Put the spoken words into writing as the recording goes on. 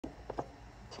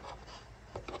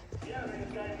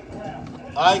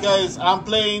Hi guys, I'm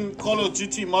playing Call of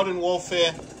Duty Modern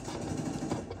Warfare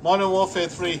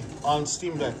 3 on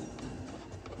Steam Deck.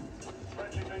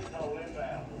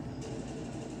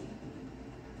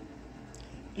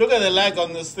 Look at the lag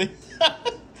on this thing.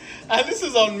 And this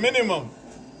is on minimum.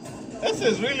 This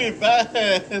is really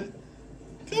bad.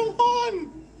 Come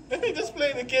on. Let me just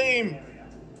play the game.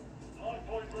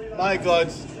 My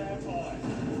God.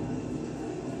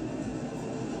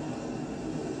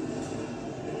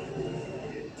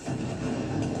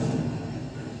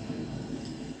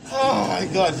 Oh my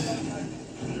God.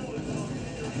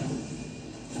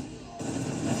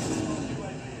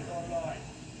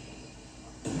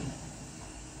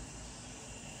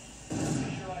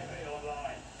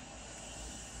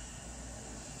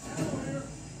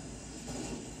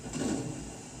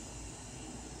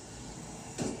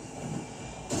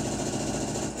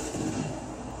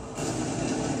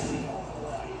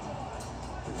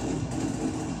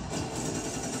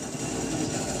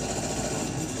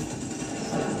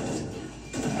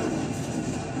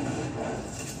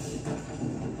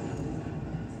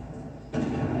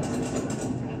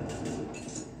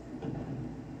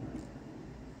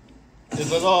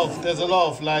 There's a lot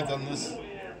of lag on this.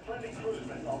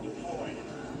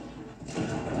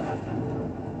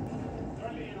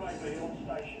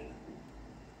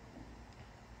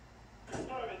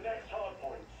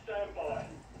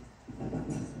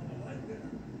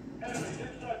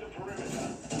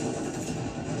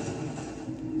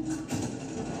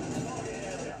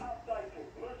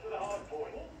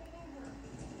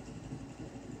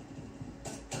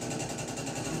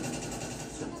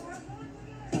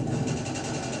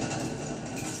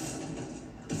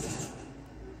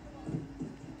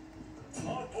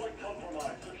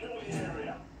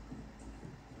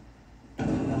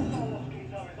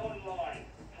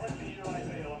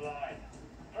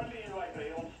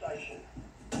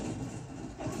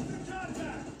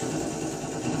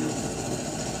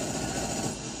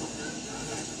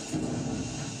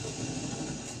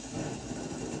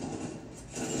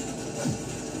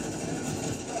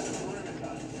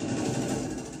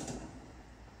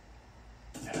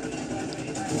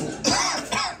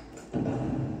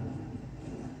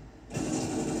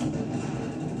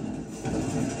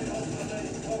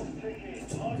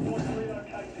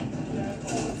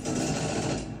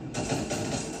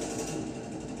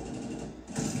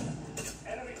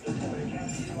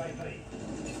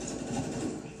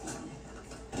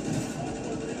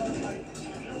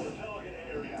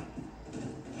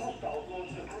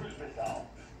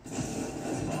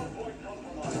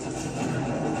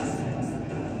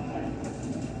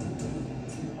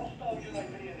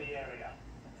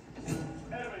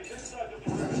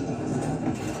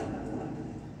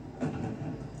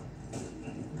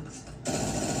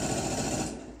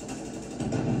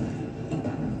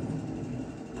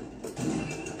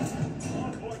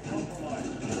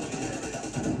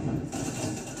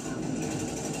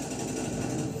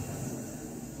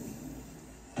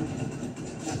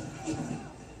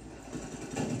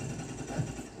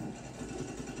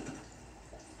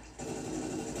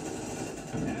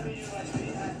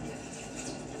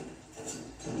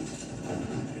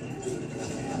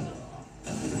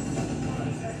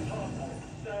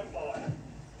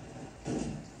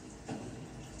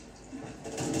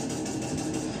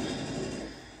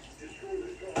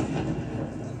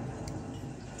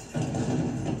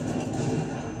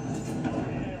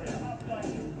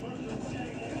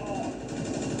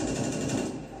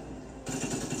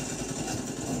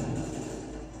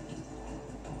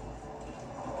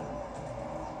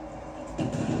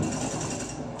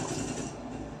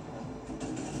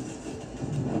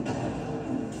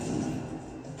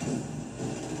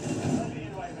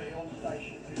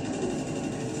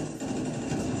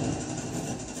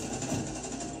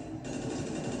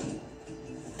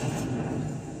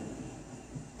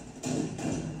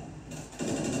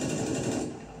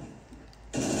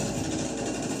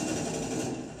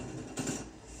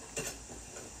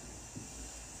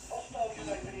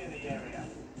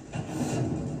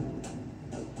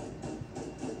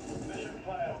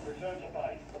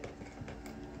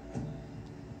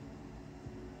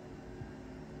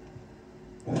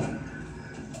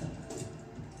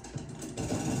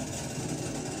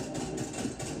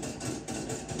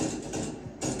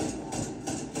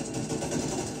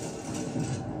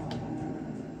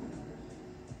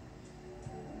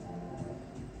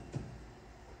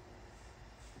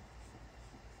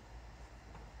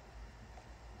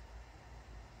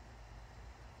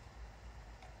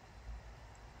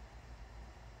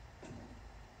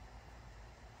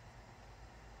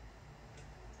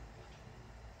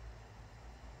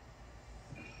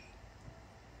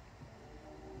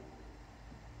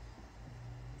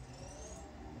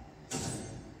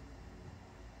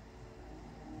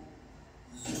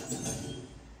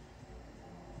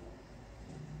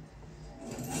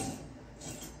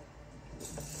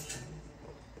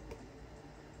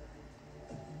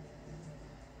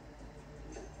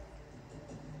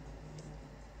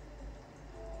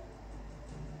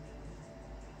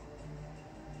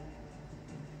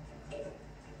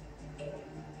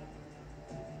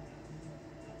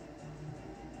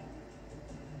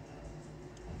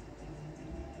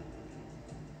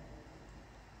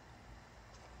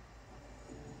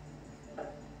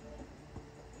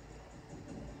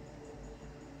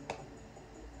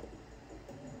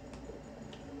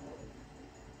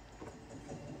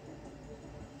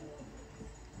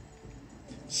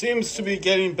 Seems to be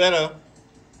getting better,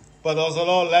 but there was a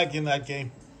lot of lag in that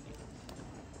game.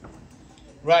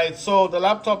 Right, so the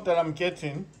laptop that I'm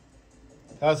getting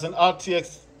has an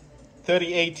RTX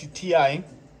 3080 Ti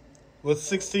with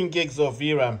 16 gigs of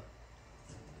VRAM.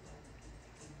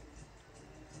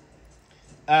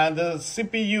 And the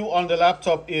CPU on the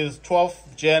laptop is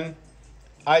 12th gen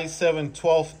i7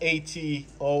 1280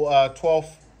 or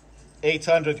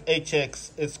 12800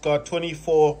 HX. It's got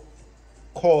 24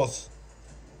 cores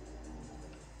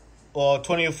or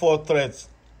 24 threads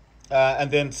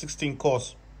and then 16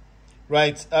 cores.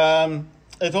 Right.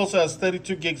 It also has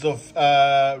 32 gigs of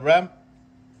RAM.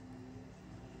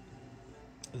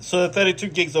 So the 32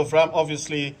 gigs of RAM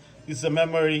obviously is the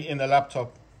memory in the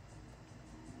laptop.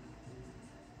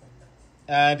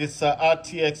 And it's a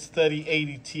RTX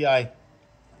 3080 Ti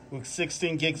with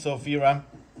 16 gigs of VRAM.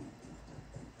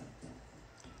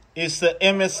 It's the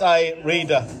MSI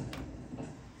Raider.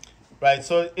 Right,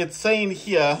 so it's saying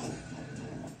here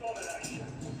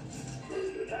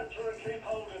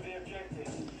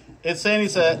it's saying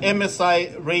it's a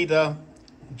MSI Raider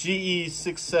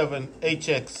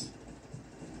GE67HX.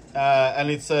 And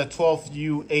it's a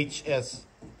 12UHS.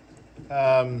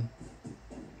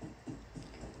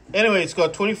 Anyway, it's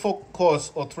got 24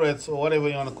 cores or threads or whatever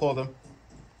you want to call them.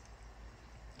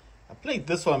 I played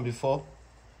this one before.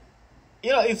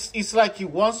 You know, it's like it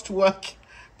wants to work,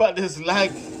 but there's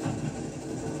lag.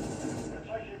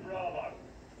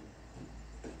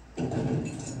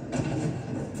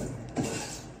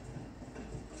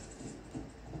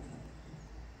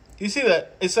 You see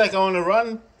that? It's like I want to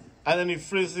run, and then it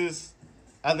freezes,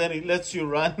 and then it lets you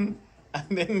run, and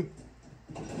then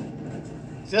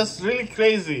just really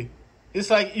crazy.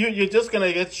 It's like you're just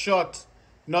gonna get shot,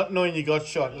 not knowing you got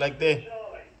shot. Like there,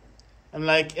 I'm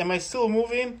like, am I still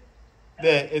moving?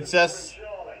 There, it's just,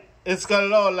 it's got a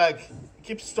lot of like,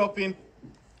 keep stopping,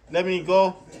 let me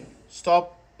go,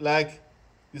 stop, like,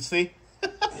 you see?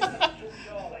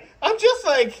 I'm just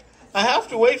like, I have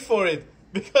to wait for it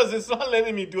because it's not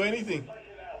letting me do anything.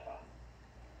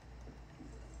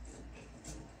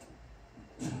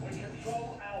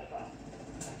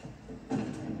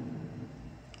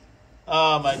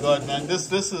 Oh my god, man,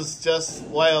 this is just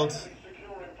wild.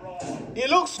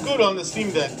 It looks good on the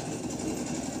Steam Deck.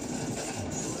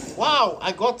 Wow,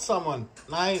 I got someone.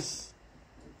 Nice.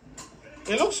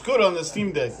 It looks good on the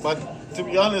Steam Deck, but to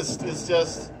be honest, it's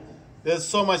just, there's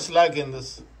so much lag in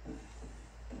this.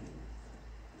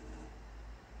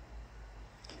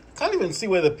 Can't even see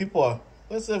where the people are.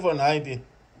 Where's everyone hiding?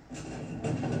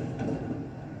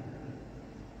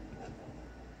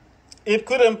 It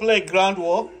couldn't play Ground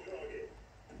War.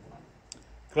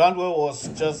 Ground War was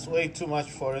just way too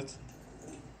much for it.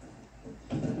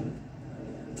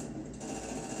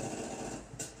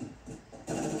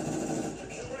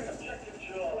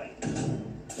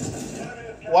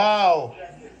 Wow,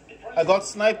 I got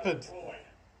sniped.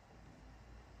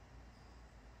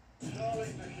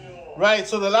 Right,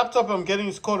 so the laptop I'm getting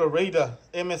is called a Raider,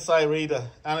 MSI Raider,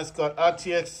 and it's got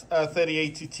RTX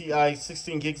 3080 Ti,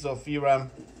 16 gigs of VRAM,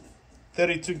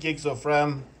 32 gigs of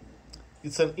RAM.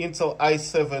 It's an Intel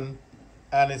i7,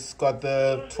 and it's got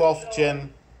the 12th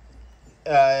gen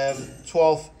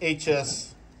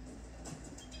 12HS.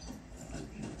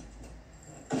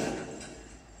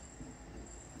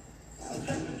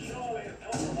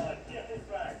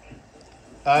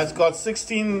 It's got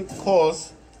 16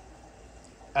 cores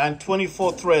and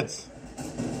 24 threads.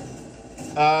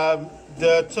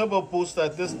 The turbo boost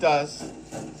that this does,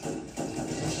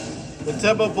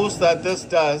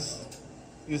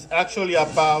 is actually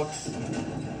about,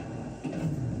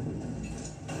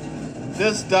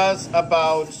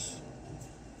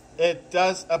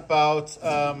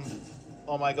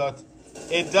 oh my god,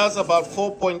 it does about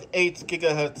 4.8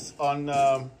 gigahertz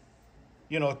on,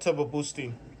 you know, turbo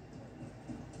boosting.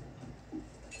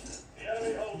 The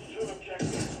enemy holds 2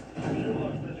 objectives. Secure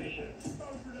those positions.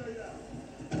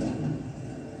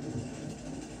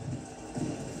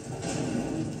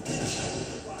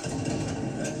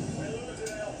 We're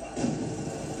losing Alpha.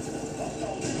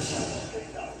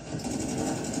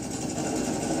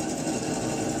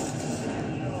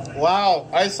 Wow,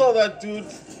 I saw that dude,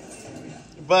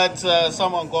 but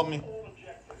someone got me.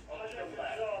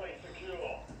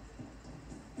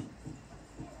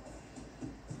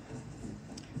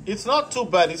 It's not too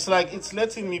bad. It's like it's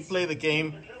letting me play the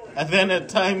game, and then at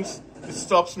times it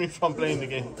stops me from playing the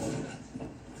game.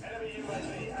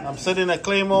 I'm setting a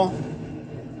Claymore.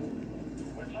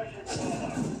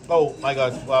 Oh my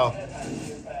god, wow.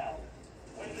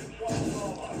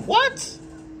 What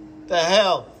the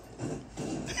hell?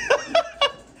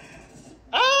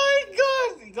 Oh my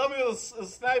god, he got me with a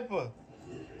sniper.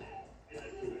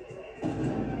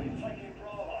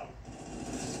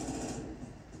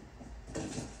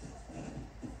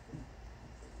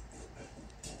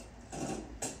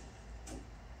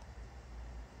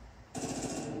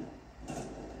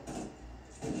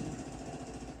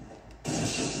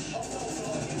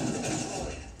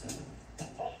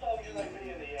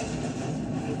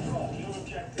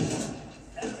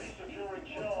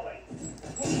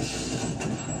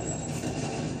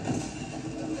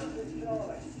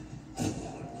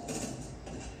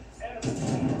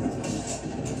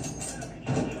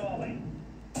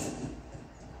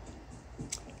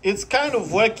 It's kind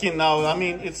of working now. I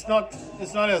mean, it's not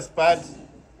as bad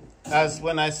as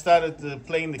when I started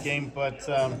playing the game, but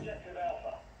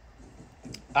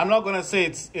I'm not gonna say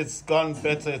it's gone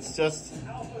better. It's just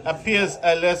appears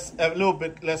a little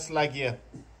bit less laggier.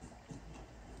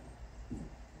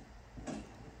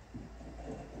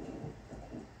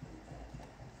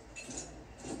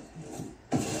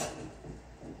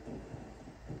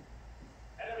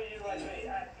 Enemy UAV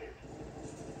active.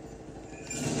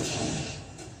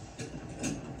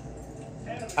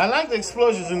 I like the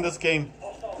explosions in this game.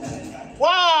 Hostile contact.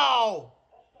 Wow!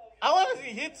 I wanted to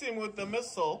hit him with the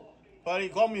missile, but he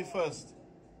got me first.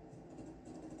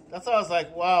 That's why I was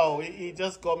like, wow, he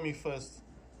just got me first.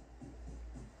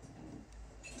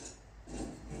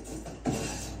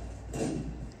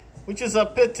 Which is a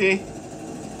pity,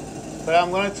 but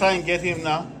I'm gonna try and get him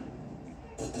now.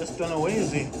 Just don't know where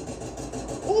is he.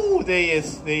 Ooh, there he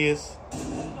is, there he is.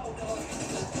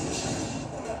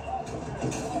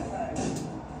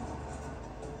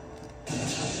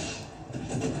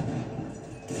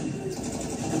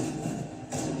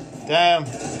 Damn.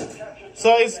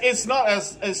 So it's not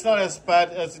as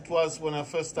bad as it was when I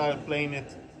first started playing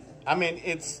it. I mean,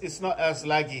 it's not as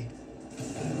laggy.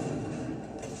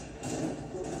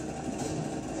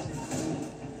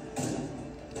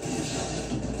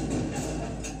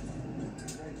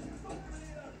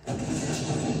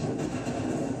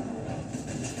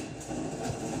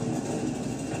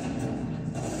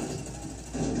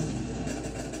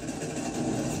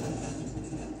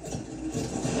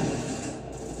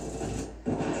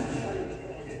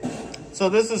 So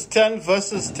this is 10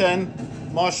 versus 10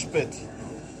 mosh pit.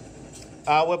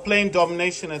 We're playing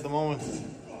domination at the moment.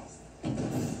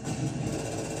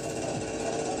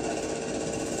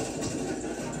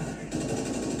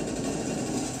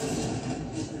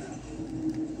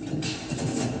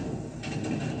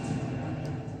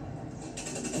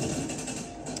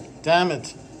 Damn it.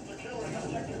 Securing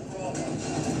objective Bravo.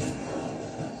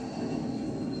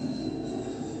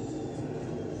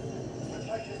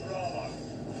 Protecting Bravo.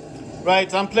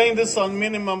 Right, I'm playing this on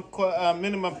minimum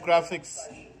graphics,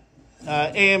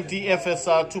 AMD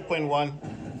FSR 2.1,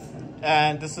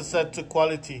 and this is set to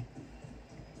quality.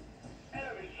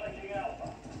 Enemies taking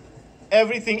Alpha.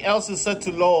 Everything else is set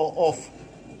to low or off,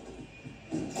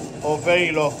 or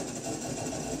very low.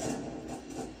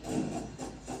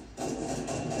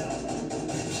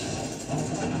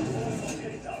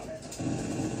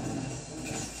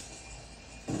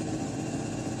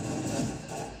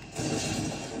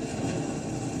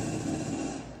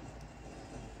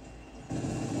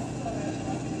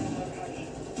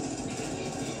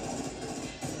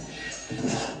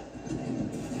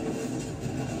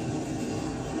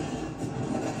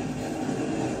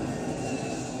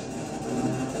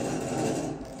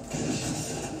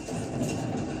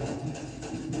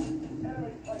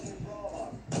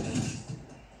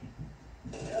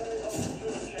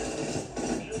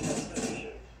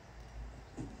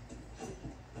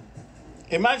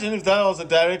 Imagine if that was a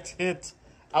direct hit.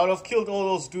 I would have killed all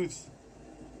those dudes.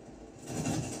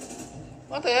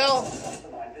 What the hell?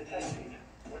 Mastermind detected.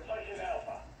 We're taking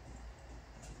Alpha.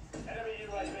 Enemy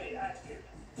UAV active.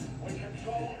 We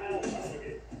control Alpha.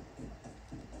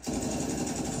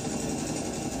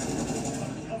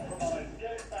 Compromised.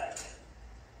 Get it back.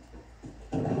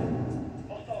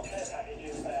 Hostile care package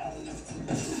inbound.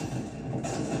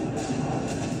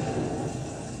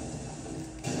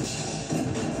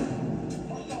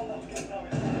 Hostile Mosquito is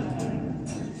online.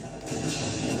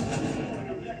 Securing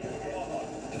objective Bravo.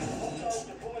 Hostile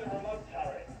deploy the remote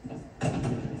turret.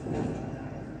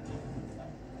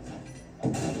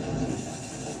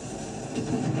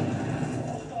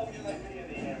 Hostile UAV in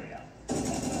the area.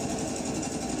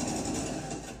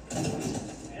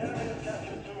 The enemy has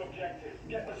captured 2 objectives.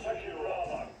 Get the secure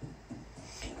Bravo.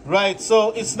 Right,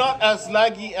 so it's not as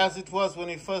laggy as it was when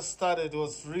it first started. It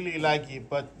was really laggy,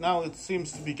 but now it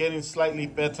seems to be getting slightly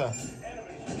better.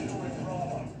 Enemy securing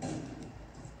Bravo.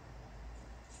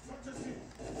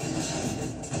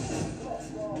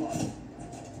 Lost Bravo.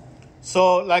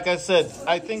 So, like I said,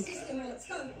 I think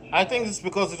it's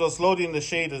because it was loading the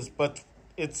shaders, but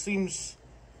it seems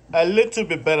a little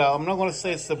bit better. I'm not going to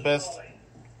say it's the best,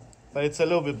 but it's a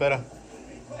little bit better.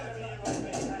 Enemy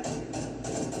UAV active.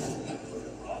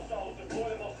 Hostiles deploy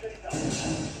the Mosquito.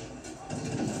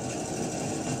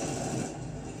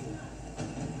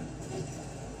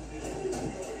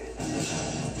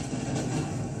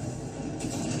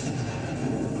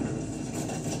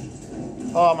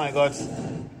 Oh my god. The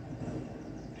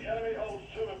enemy holds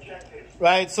 2 objectives.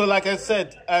 Right, so like I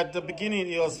said, at the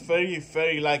beginning it was very,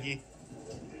 very laggy,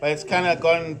 but it's kind of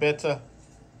gotten better.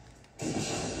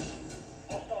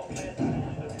 Hostile care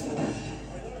package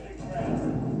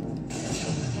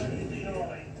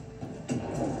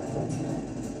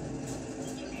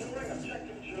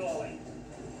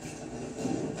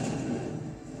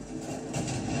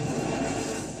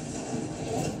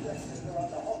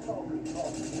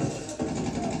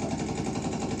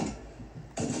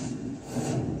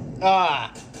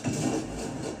Ah.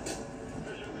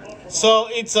 So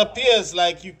it appears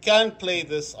like you can play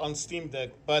this on Steam Deck,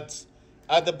 but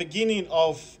at the beginning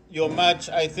of your match,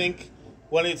 I think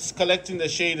when it's collecting the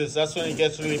shaders, that's when it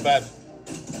gets really bad.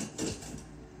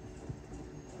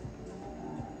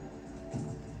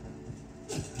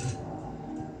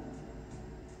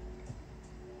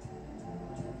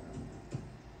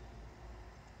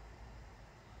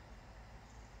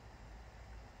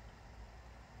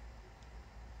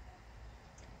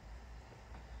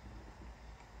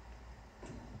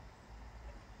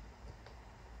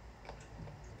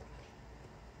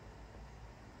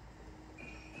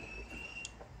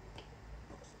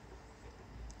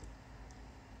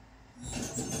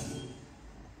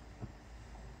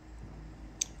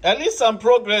 At least I'm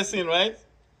progressing, right?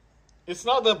 It's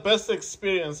not the best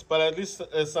experience, but at least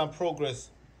there's some progress.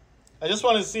 I just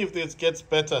want to see if it gets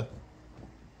better.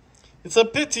 It's a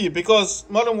pity because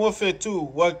Modern Warfare 2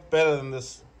 worked better than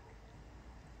this.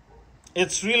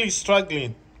 It's really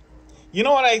struggling. You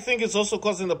know what I think is also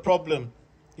causing the problem?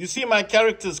 You see my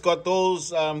character's got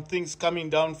those things coming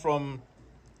down from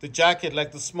the jacket,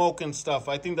 like the smoke and stuff.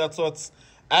 I think that's what's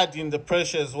adding the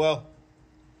pressure as well.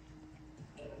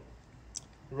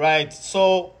 Right,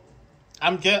 so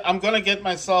I'm gonna get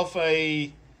myself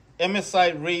a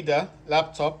MSI Raider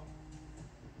laptop.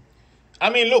 I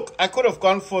mean, look, I could have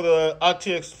gone for the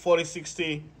RTX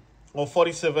 4060 or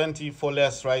 4070 for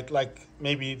less, right? Like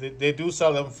maybe they do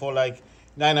sell them for like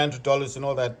 $900 and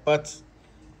all that. But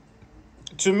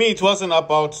to me, it wasn't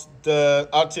about the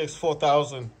RTX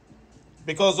 4000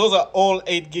 because those are all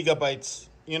 8 gigabytes,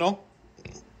 you know?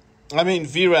 I mean,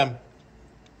 VRAM.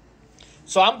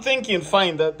 So I'm thinking,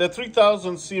 fine, the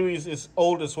 3000 series is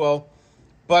old as well.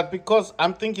 But because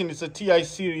I'm thinking it's a TI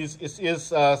series,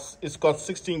 it's got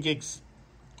 16 gigs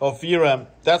of VRAM.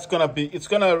 It's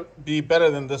gonna be better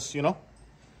than this, you know?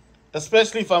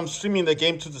 Especially if I'm streaming the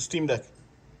game to the Steam Deck.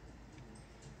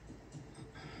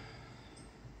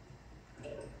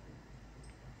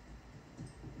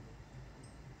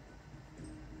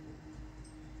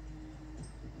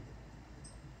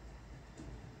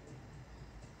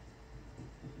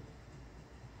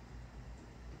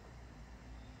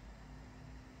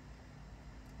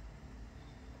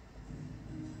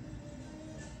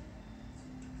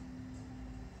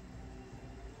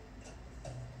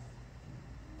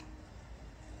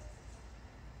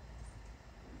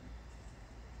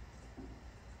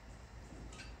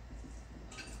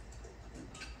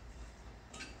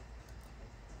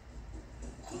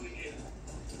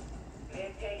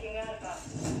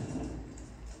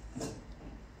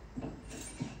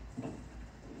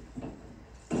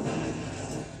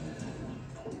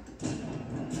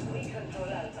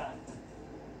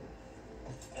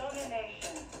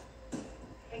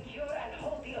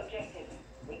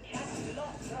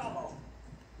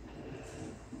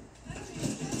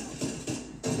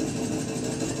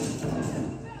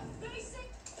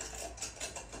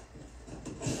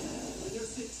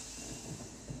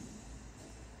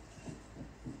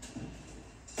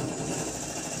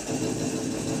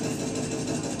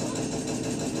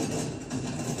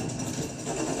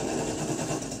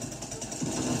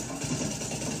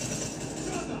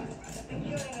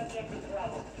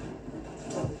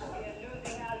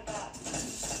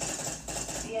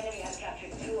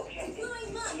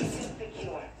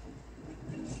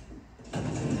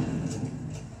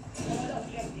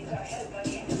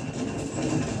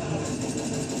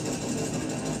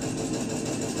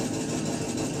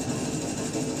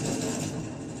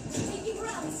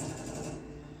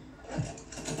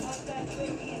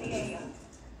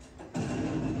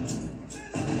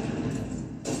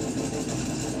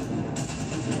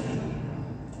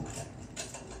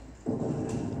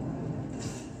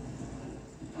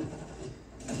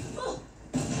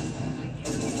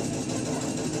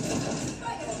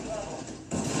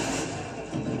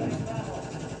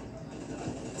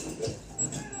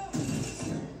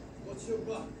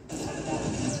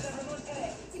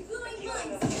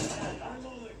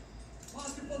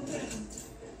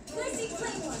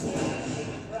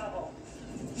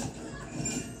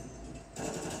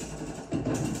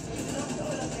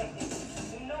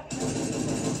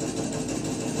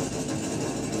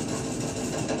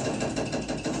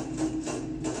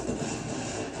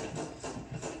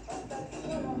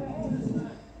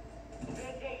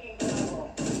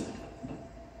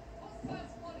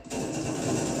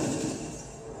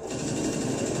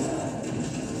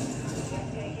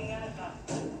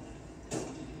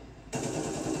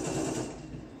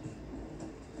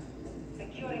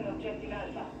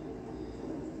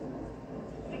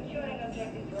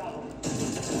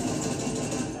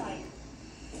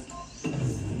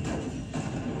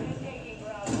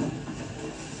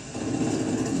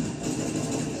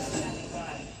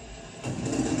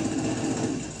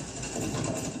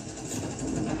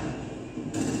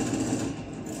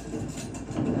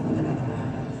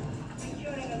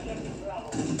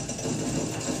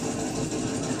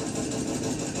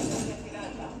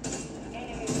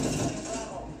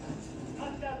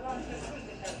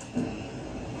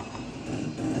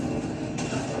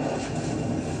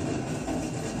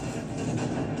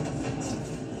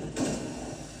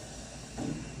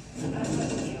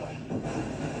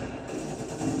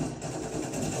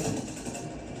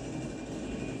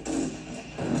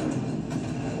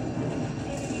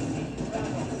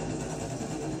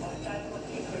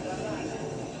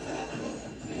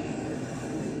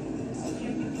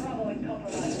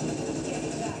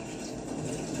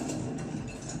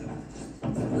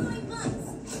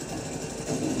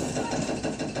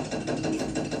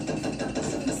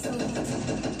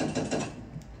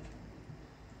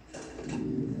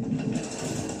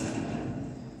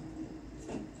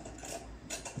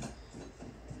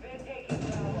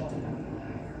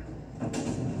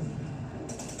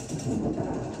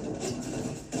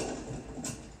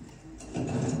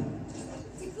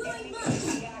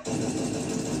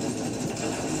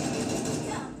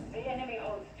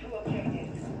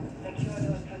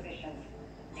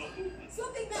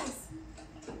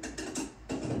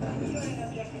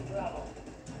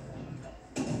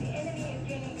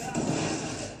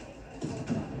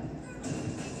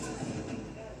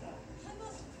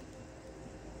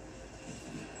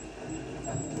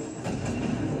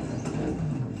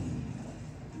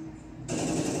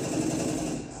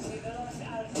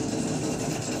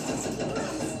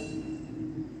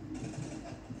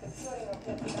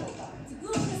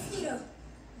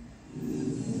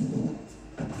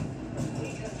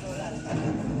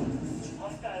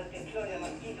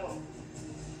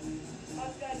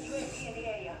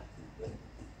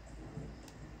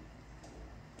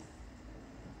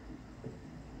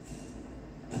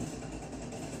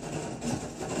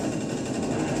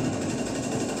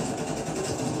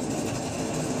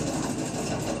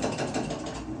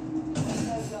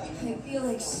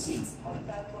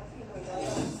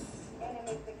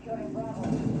 Enemy securing Bravo.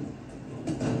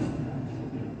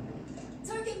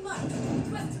 Target marked.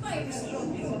 Request fire.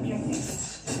 Control 2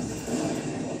 objectives.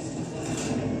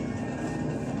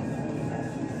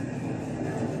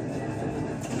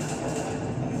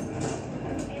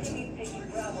 Enemy taking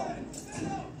Bravo.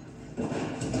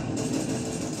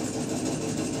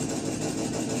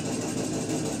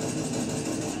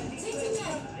 Taking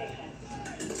that.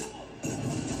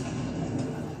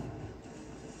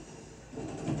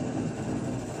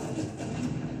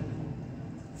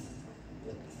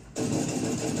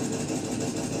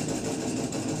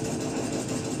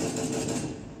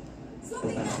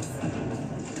 Swapping that.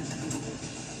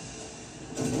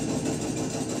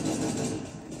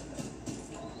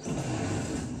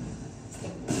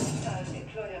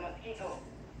 Deploy a mosquito.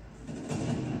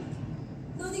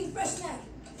 Loading fresh mag.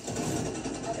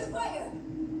 Under fire.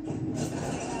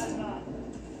 Alpha.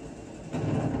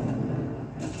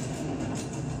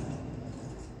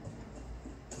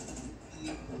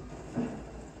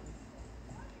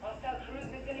 Hostile cruise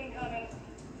missile incoming.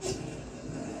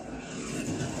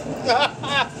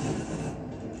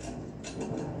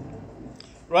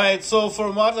 Right, so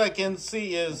from what I can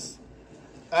see is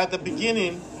at the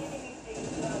beginning Enemy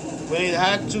taking Bravo. when it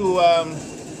had to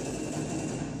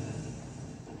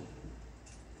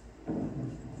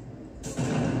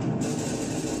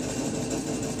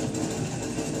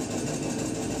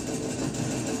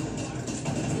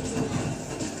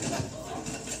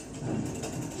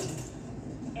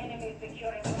Enemy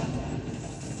securing Bravo.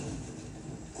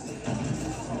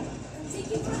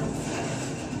 Taking rounds.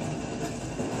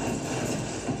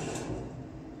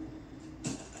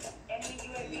 Enemy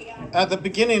UAV active. at the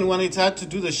beginning when it had to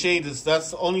do the shaders,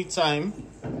 that's the only time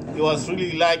it was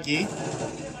really laggy.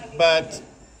 But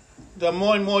the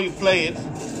more and more you play it,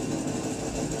 Mosquito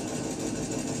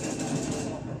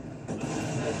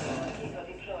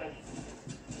deployed.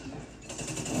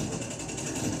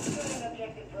 Securing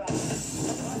objective Bravo.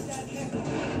 Hostile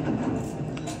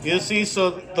checkpoint. you see, so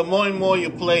the more and more you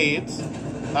play it,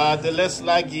 the less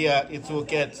laggy it will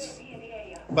get. UAV in the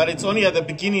area. But it's only at the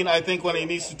beginning, I think, when it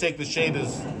needs to take the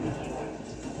shaders.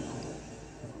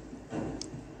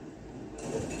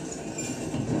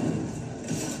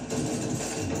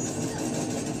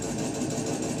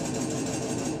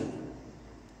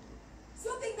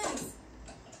 Swapping mags.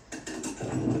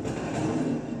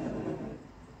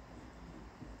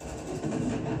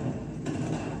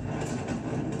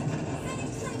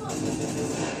 Setting Claymore.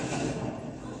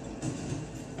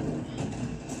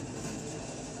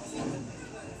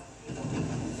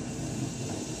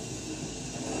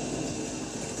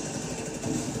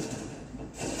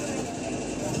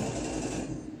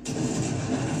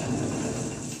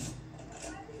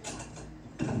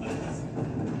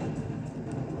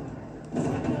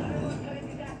 Turret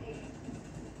is active.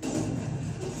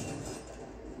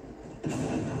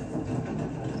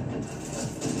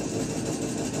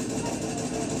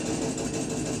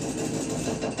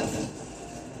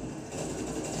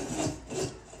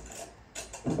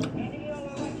 Enemy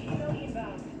overwatch helo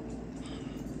inbound.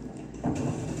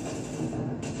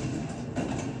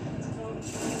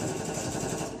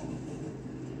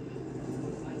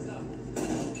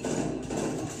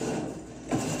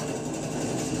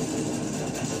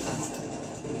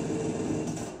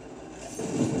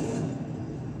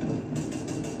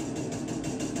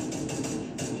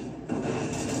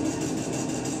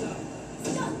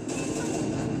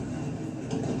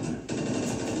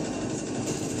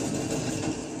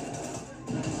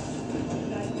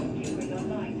 Hostile mosquito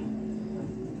online.